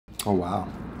Oh, wow.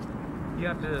 You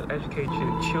have to educate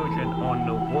your children on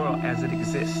the world as it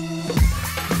exists.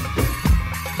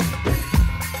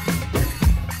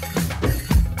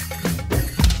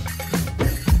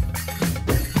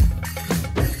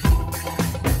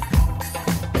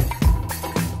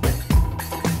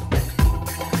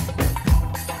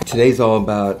 Today's all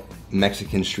about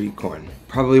Mexican street corn.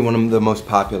 Probably one of the most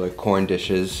popular corn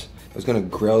dishes. I was gonna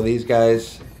grill these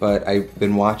guys, but I've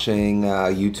been watching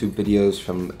YouTube videos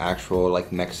from actual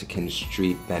like Mexican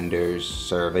street vendors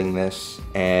serving this,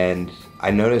 and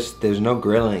I noticed there's no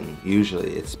grilling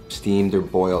usually. It's steamed or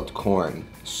boiled corn.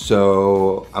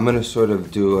 So I'm gonna sort of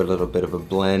do a little bit of a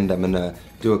blend. I'm gonna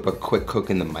do a quick cook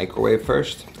in the microwave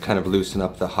first, kind of loosen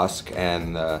up the husk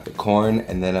and the corn,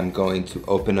 and then I'm going to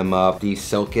open them up,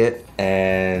 de-silk it,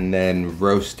 and then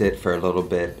roast it for a little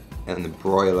bit in the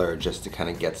broiler just to kind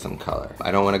of get some color. I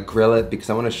don't want to grill it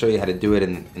because I want to show you how to do it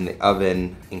in the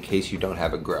oven in case you don't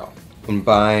have a grill. I'm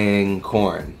buying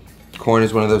corn. Corn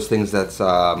is one of those things that's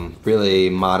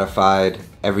really modified.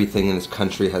 Everything in this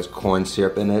country has corn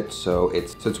syrup in it, so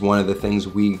it's one of the things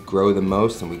we grow the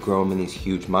most, and we grow them in these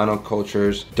huge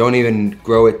monocultures. Don't even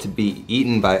grow it to be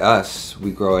eaten by us.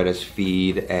 We grow it as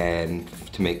feed and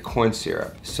to make corn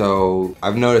syrup. So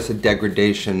I've noticed a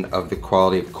degradation of the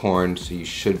quality of corn, so you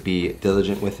should be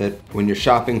diligent with it. When you're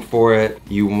shopping for it,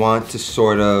 you want to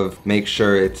sort of make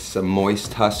sure it's a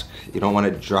moist husk. You don't want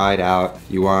it dried out.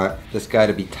 You want this guy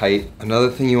to be tight. Another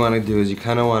thing you want to do is you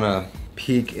kind of want to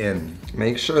peek in.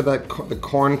 Make sure that the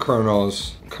corn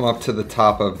kernels come up to the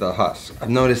top of the husk. I've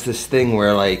noticed this thing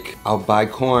where like I'll buy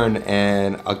corn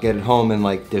and I'll get it home and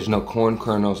like there's no corn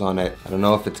kernels on it. I don't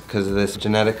know if it's because of this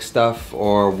genetic stuff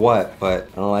or what, but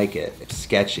I don't like it. It's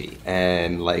sketchy,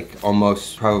 and like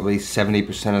almost probably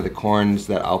 70% of the corns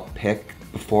that I'll pick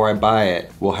before I buy it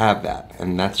will have that,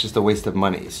 and that's just a waste of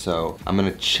money. So I'm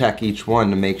gonna check each one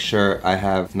to make sure I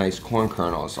have nice corn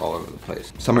kernels all over the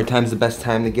place. Summertime's the best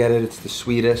time to get it. It's the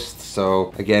sweetest.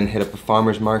 So again, hit up a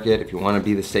farmer's market if you want to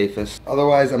be the safest.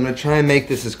 Otherwise, I'm gonna try and make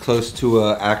this as close to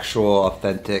a actual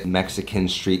authentic Mexican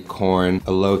street corn,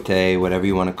 elote, whatever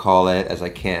you want to call it, as I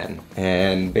can.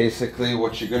 And basically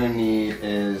what you're gonna need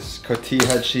is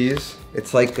cotija cheese.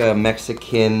 It's like a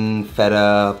Mexican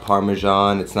feta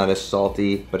parmesan. It's not as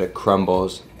salty, but it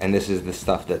crumbles. And this is the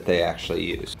stuff that they actually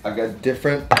use. I've got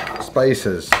different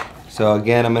spices. So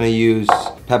again, I'm gonna use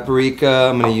paprika,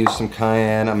 I'm gonna use some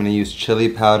cayenne, I'm gonna use chili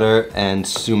powder and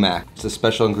sumac. It's a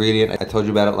special ingredient. I told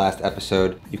you about it last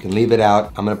episode. You can leave it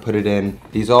out. I'm gonna put it in.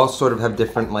 These all sort of have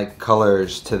different like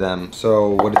colors to them.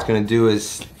 So what it's gonna do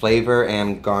is flavor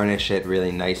and garnish it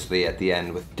really nicely at the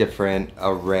end with different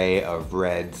array of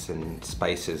reds and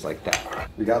spices like that.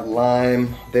 We got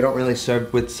lime. They don't really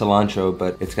serve with cilantro,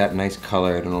 but it's got nice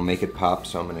color and it'll make it pop,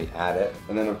 so I'm gonna add it.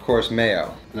 And then of course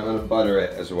mayo, and I'm gonna butter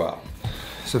it as well.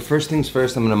 So first things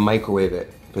first, I'm gonna microwave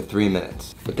it for 3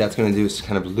 minutes. What that's gonna do is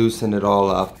kind of loosen it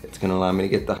all up. It's gonna allow me to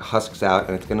get the husks out,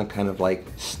 and it's gonna kind of like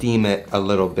steam it a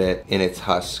little bit in its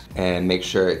husk and make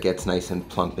sure it gets nice and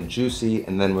plump and juicy,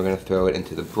 and then we're gonna throw it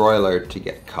into the broiler to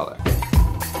get color.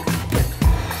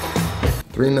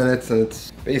 3 minutes, and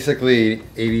it's basically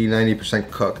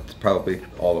 80–90% cooked, probably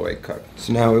all the way cooked.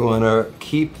 So now we wanna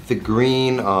keep the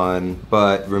green on,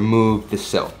 but remove the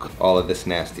silk, all of this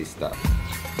nasty stuff.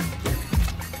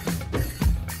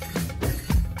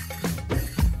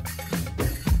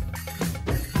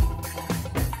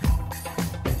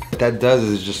 What that does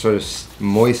is just sort of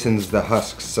moistens the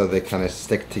husks so they kind of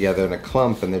stick together in a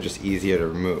clump and they're just easier to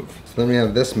remove. So then we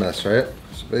have this mess, right?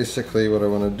 So basically what I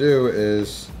want to do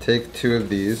is take 2 of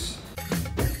these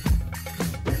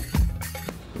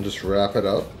and just wrap it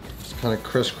up. Just kind of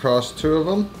crisscross 2 of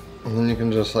them, and then you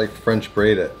can just like French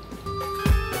braid it.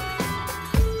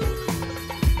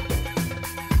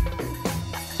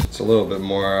 It's a little bit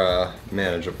more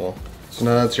manageable. So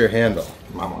now that's your handle.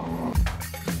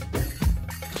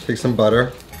 Take some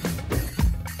butter.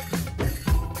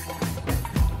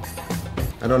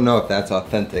 I don't know if that's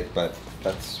authentic, but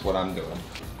that's what I'm doing.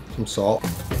 Some salt.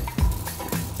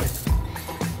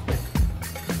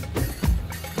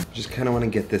 Just kind of want to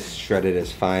get this shredded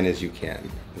as fine as you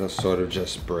can. It'll sort of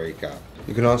just break up.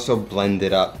 You can also blend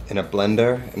it up in a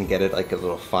blender and get it like a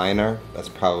little finer. That's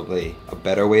probably a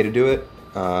better way to do it.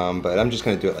 But I'm just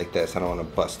going to do it like this. I don't want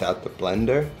to bust out the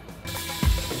blender.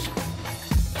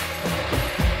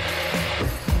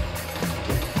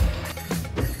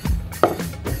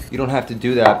 You don't have to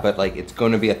do that, but like it's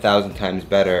going to be 1,000 times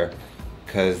better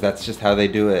because that's just how they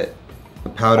do it. The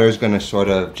powder is going to sort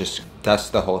of just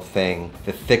dust the whole thing.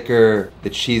 The thicker the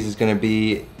cheese is going to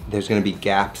be, there's going to be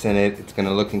gaps in it. It's going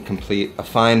to look incomplete. A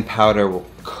fine powder will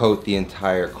coat the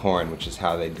entire corn, which is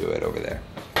how they do it over there.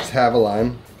 have a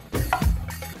lime.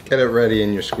 Get it ready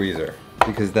in your squeezer,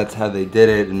 because that's how they did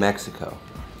it in Mexico.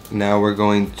 Now we're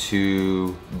going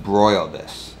to broil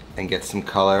this and get some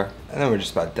color, and then we're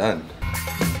just about done.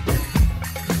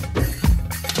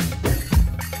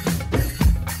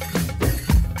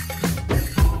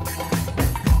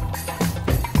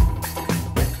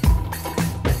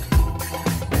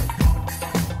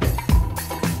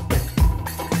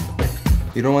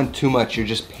 You don't want too much, you're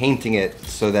just painting it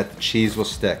so that the cheese will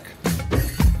stick.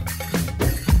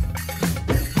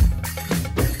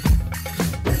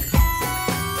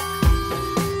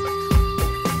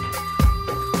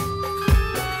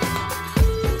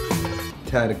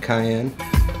 Tad of cayenne.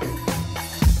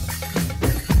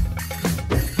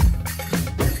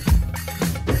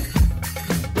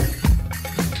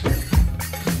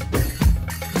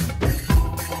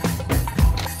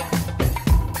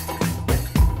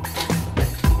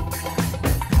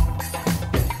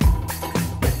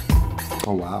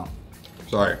 Oh wow.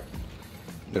 Sorry.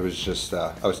 It was just,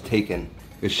 I was taken.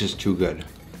 It's just too good.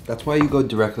 That's why you go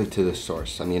directly to the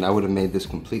source. I mean, I would have made this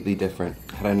completely different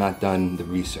had I not done the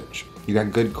research. You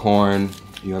got good corn.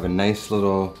 You have a nice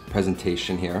little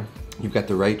presentation here. You've got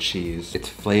the right cheese. It's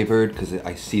flavored because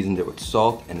I seasoned it with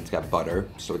salt, and it's got butter,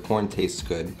 so the corn tastes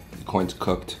good. The corn's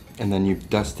cooked. And then you've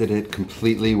dusted it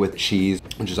completely with cheese,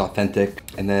 which is authentic.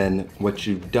 And then what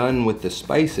you've done with the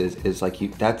spices is like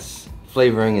that's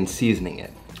flavoring and seasoning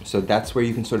it. So that's where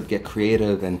you can sort of get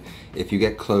creative, and if you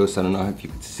get close, I don't know if you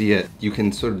can see it, you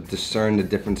can sort of discern the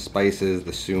different spices,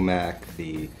 the sumac,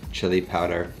 the chili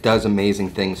powder. It does amazing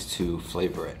things to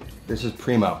flavor it. This is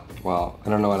primo. Well, I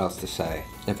don't know what else to say.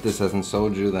 If this hasn't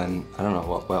sold you, then I don't know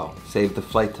what will. Save the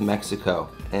flight to Mexico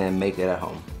and make it at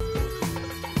home.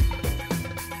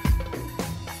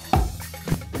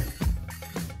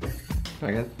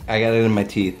 I got it in my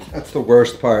teeth. That's the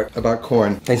worst part about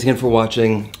corn. Thanks again for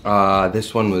watching.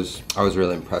 This one I was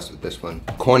really impressed with this one.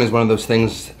 Corn is one of those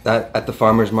things that at the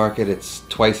farmer's market, it's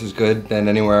twice as good than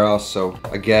anywhere else. So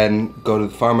again, go to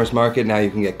the farmer's market. Now you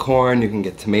can get corn, you can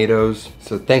get tomatoes.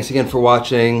 So thanks again for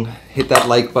watching. Hit that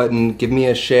like button, give me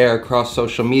a share across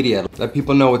social media. Let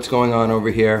people know what's going on over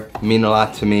here. It means a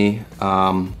lot to me.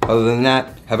 Other than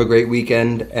that, have a great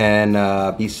weekend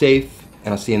and be safe,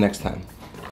 and I'll see you next time.